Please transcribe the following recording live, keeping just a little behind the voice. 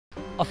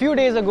A few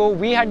days ago,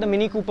 we had the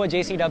Mini Cooper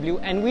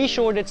JCW and we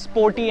showed its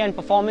sporty and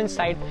performance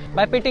side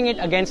by pitting it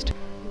against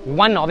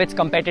one of its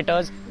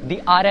competitors, the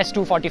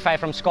RS245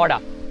 from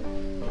Skoda.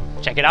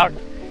 Check it out.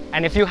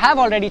 And if you have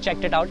already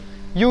checked it out,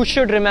 you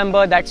should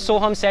remember that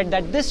Soham said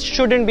that this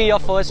shouldn't be your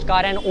first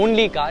car and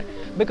only car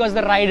because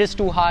the ride is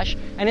too harsh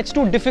and it's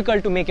too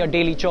difficult to make your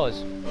daily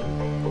chores.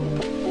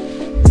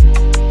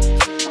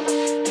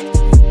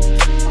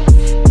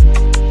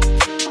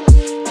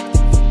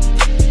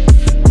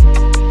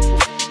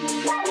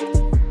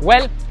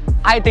 Well,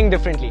 I think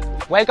differently.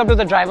 Welcome to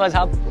the Driver's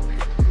Hub.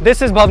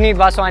 This is Bhavneet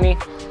Vaswani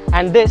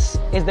and this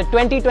is the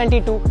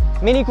 2022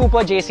 Mini Cooper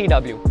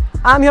JCW.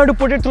 I'm here to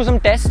put it through some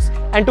tests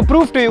and to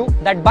prove to you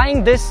that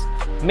buying this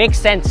makes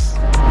sense.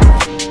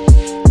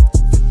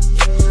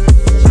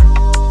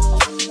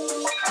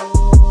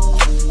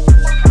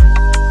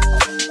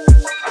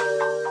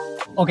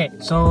 Okay,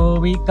 so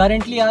we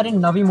currently are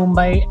in Navi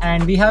Mumbai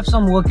and we have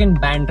some work in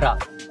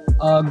Bandra.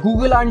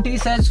 Google Auntie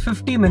says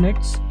 50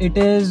 minutes. It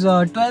is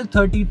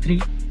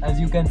 12:33 as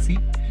you can see.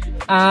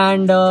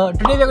 And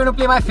today we're going to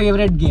play my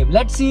favorite game.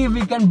 Let's see if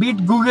we can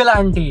beat Google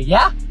Auntie,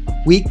 yeah?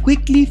 We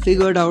quickly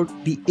figured out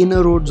the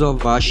inner roads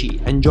of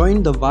Vashi and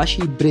joined the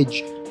Vashi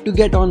bridge to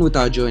get on with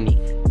our journey.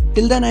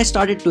 Till then I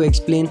started to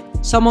explain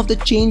some of the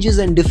changes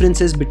and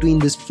differences between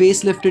this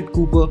facelifted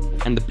Cooper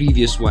and the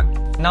previous one.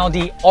 Now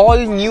the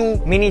all-new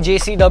Mini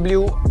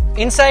JCW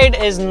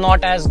inside is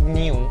not as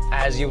new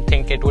as you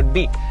think it would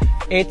be.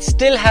 It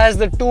still has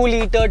the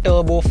 2-liter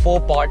turbo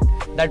 4-pot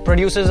that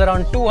produces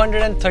around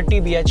 230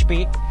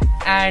 bhp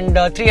and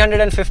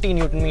 350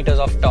 Newton meters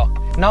of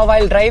torque. Now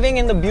while driving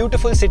in the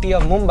beautiful city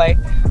of Mumbai,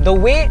 the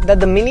way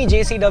that the Mini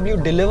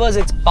JCW delivers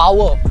its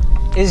power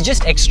is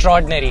just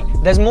extraordinary.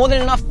 There's more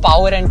than enough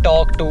power and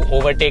torque to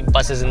overtake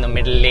buses in the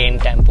middle lane,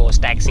 tempos,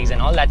 taxis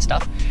and all that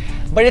stuff.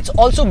 But it's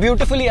also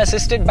beautifully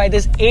assisted by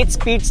this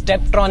 8-speed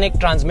Steptronic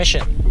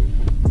transmission.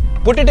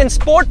 Put it in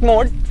sport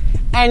mode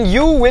and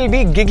you will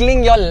be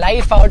giggling your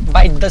life out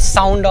by the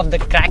sound of the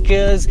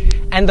crackers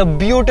and the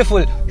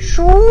beautiful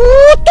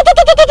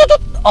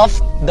of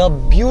the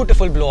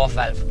beautiful blow-off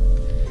valve.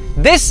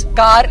 This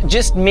car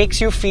just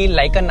makes you feel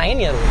like a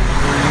 9-year-old.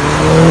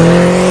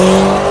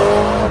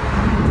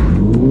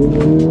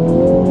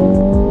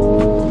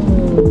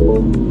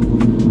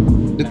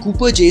 The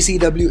Cooper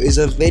JCW is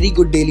a very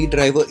good daily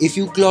driver if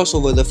you gloss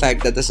over the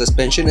fact that the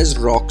suspension is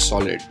rock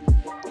solid.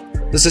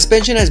 The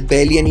suspension has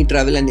barely any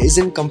travel and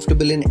isn't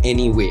comfortable in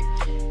any way.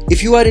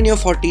 If you are in your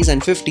 40s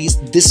and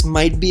 50s, this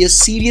might be a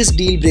serious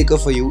deal breaker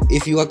for you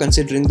if you are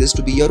considering this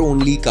to be your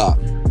only car.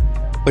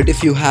 But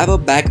if you have a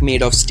back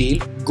made of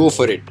steel, go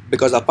for it,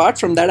 because apart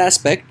from that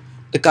aspect,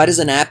 the car is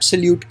an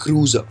absolute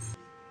cruiser.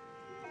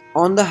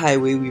 On the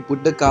highway, we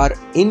put the car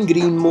in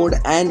green mode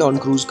and on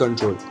cruise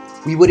control.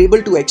 We were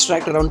able to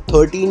extract around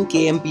 13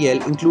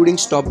 kmpl including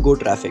stop-go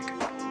traffic.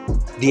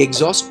 The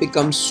exhaust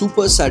becomes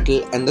super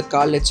subtle and the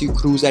car lets you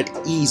cruise at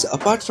ease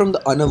apart from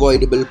the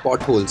unavoidable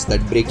potholes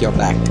that break your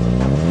back.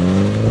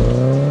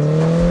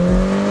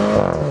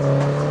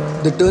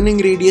 The turning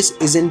radius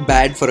isn't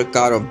bad for a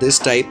car of this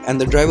type and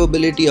the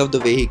drivability of the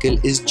vehicle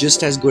is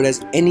just as good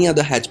as any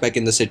other hatchback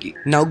in the city.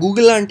 Now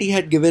Google Auntie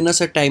had given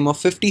us a time of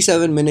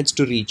 57 minutes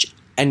to reach,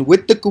 and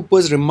with the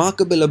Cooper's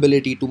remarkable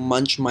ability to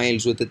munch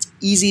miles with its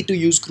easy to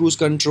use cruise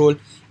control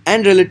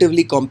and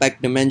relatively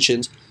compact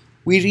dimensions,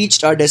 we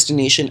reached our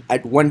destination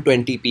at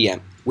 1:20 PM,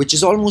 which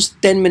is almost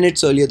 10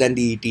 minutes earlier than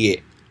the ETA.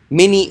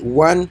 Mini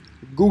 1,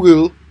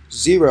 Google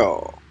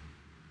 0.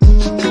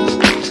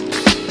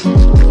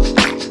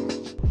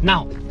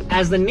 Now,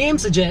 as the name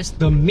suggests,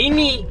 the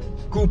Mini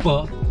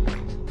Cooper,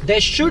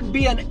 there should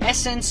be an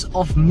essence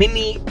of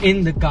mini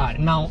in the car.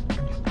 Now,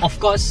 of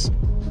course,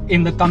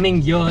 in the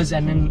coming years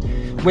and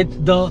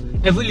with the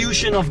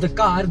evolution of the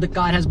car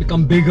has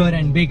become bigger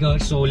and bigger,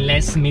 so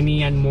less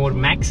mini and more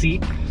maxi.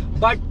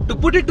 But to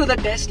put it to the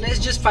test, let's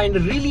just find a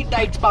really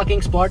tight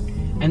parking spot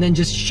and then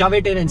just shove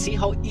it in and see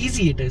how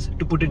easy it is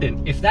to put it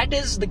in. If that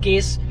is the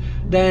case,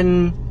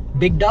 then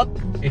big dub.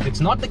 If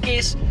it's not the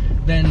case,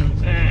 then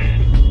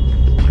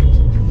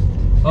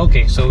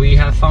Okay, so we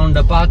have found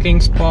a parking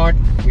spot.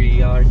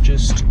 We are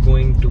just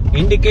going to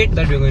indicate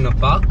that we're going to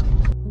park.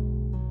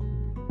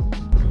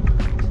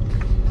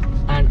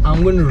 And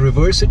I'm going to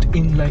reverse it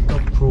in like a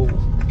pro.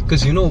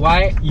 Because you know why?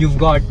 You've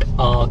got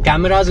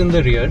cameras in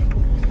the rear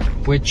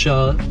which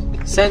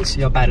sense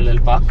your parallel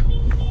park.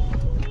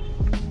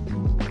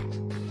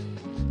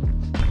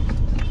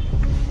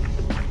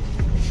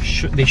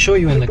 They show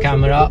you in the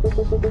camera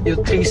your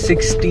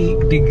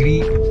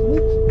 360-degree.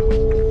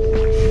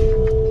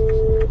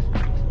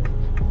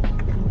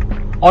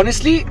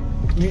 Honestly,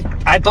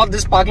 I thought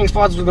this parking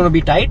spot was going to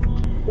be tight.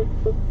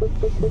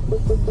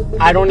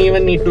 I don't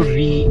even need to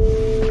redo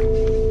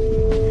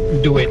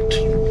it.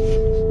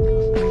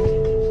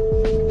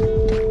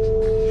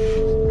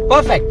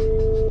 Perfect.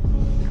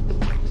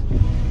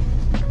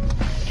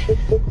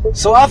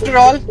 So after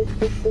all,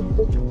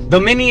 the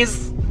Mini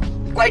is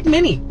quite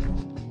mini.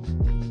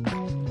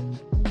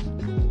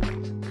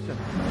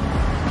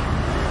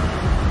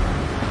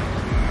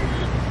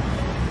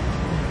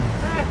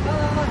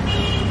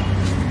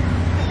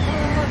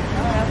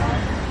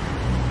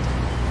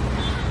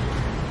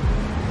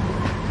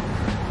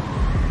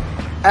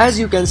 As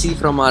you can see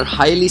from our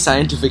highly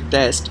scientific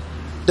test,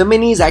 the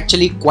Mini is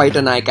actually quite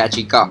an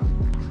eye-catchy car.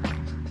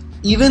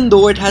 Even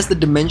though it has the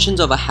dimensions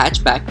of a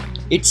hatchback,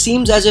 it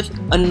seems as if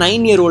a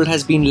 9-year-old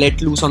has been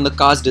let loose on the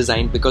car's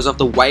design because of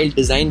the wild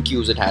design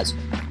cues it has.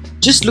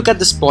 Just look at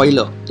the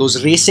spoiler,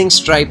 those racing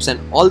stripes and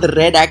all the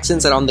red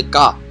accents around the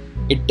car.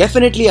 It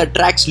definitely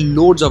attracts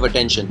loads of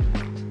attention.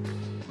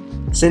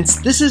 Since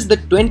this is the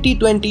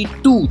 2022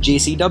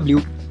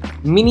 JCW,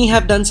 Mini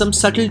have done some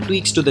subtle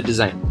tweaks to the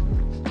design.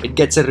 It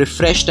gets a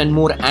refreshed and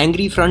more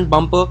angry front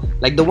bumper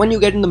like the one you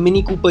get in the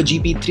Mini Cooper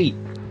GP3,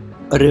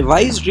 a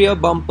revised rear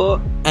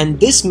bumper, and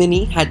this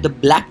Mini had the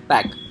black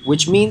pack,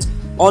 which means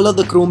all of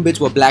the chrome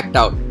bits were blacked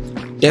out.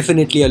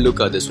 Definitely a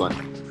looker, this one.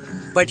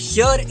 But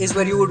here is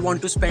where you would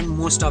want to spend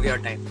most of your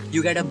time.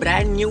 You get a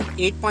brand new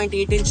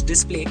 8.8-inch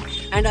display,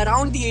 and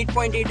around the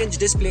 8.8-inch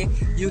display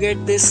you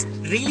get this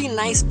really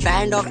nice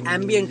band of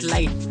ambient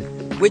light,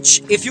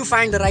 which if you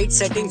find the right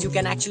settings you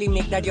can actually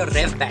make that your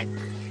rev band.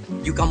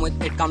 It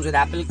comes with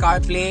Apple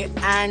CarPlay,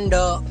 and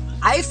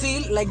I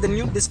feel like the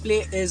new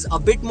display is a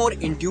bit more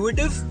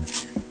intuitive.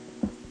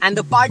 And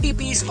the party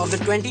piece of the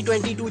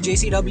 2022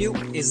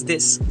 JCW is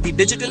this, the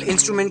digital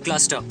instrument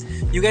cluster.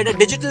 You get a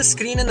digital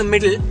screen in the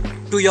middle,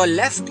 to your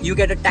left you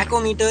get a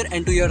tachometer,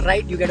 and to your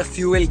right you get a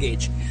fuel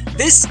gauge.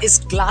 This is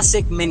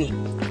classic Mini.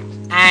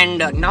 And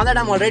now that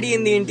I'm already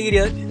in the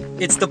interior,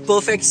 it's the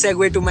perfect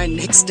segue to my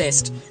next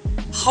test.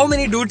 How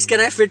many dudes can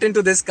I fit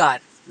into this car?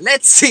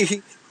 Let's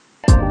see.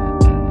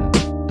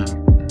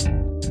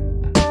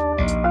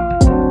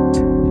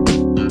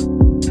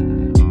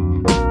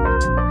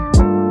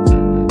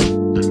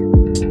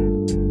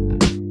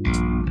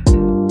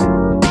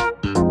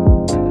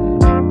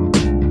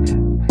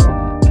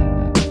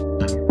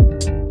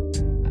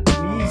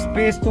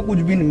 Space तो कुछ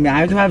भी नहीं.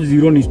 I have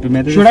zero niche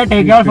पे. Should I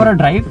take you out for a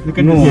drive?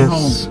 No.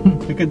 Yes.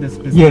 Look at this.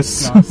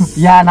 Yes.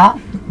 Yeah, na?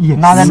 Yes.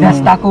 Now that they're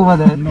stuck over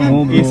there.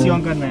 No, AC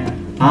on करना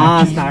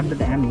है. Start the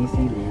damn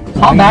AC.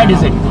 How bad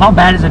is it? How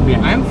bad is it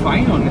behind? I am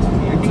fine,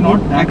 honestly.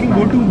 I can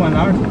go to 1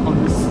 hour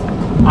on this.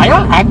 Are you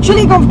all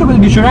actually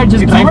comfortable? Should I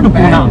just drive to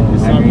Pune?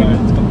 It's not bad.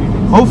 It's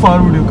completely. How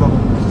far would you come?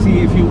 See,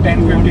 if you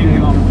 10-15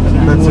 kilometers,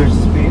 That's more it.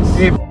 space.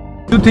 Hey,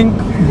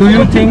 do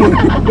you think?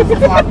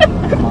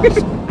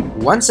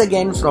 Once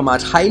again, from our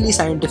highly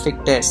scientific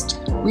test,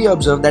 we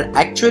observed that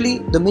actually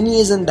the Mini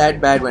isn't that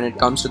bad when it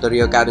comes to the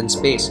rear cabin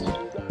space.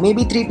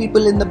 Maybe 3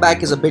 people in the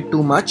back is a bit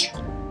too much,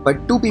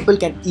 but 2 people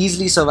can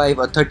easily survive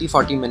a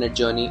 30-40 minute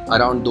journey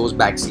around those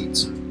back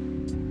seats.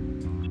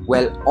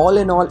 Well, all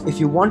in all, if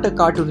you want a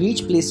car to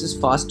reach places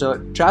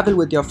faster, travel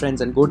with your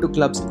friends and go to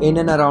clubs in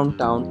and around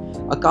town,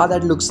 a car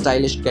that looks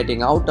stylish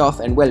getting out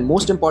of, and well,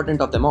 most important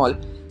of them all,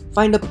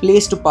 find a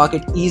place to park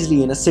it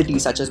easily in a city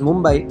such as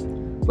Mumbai,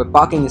 where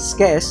parking is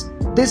scarce,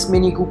 this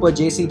Mini Cooper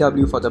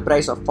JCW for the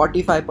price of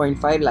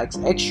 45.5 lakhs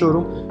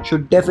ex-showroom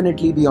should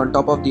definitely be on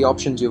top of the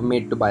options you've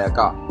made to buy a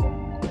car.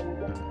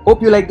 Hope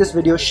you like this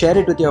video, share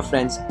it with your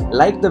friends,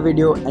 like the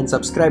video and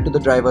subscribe to the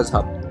Driver's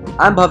Hub.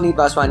 I'm Bhavneet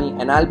Vaswani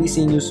and I'll be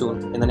seeing you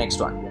soon in the next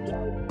one.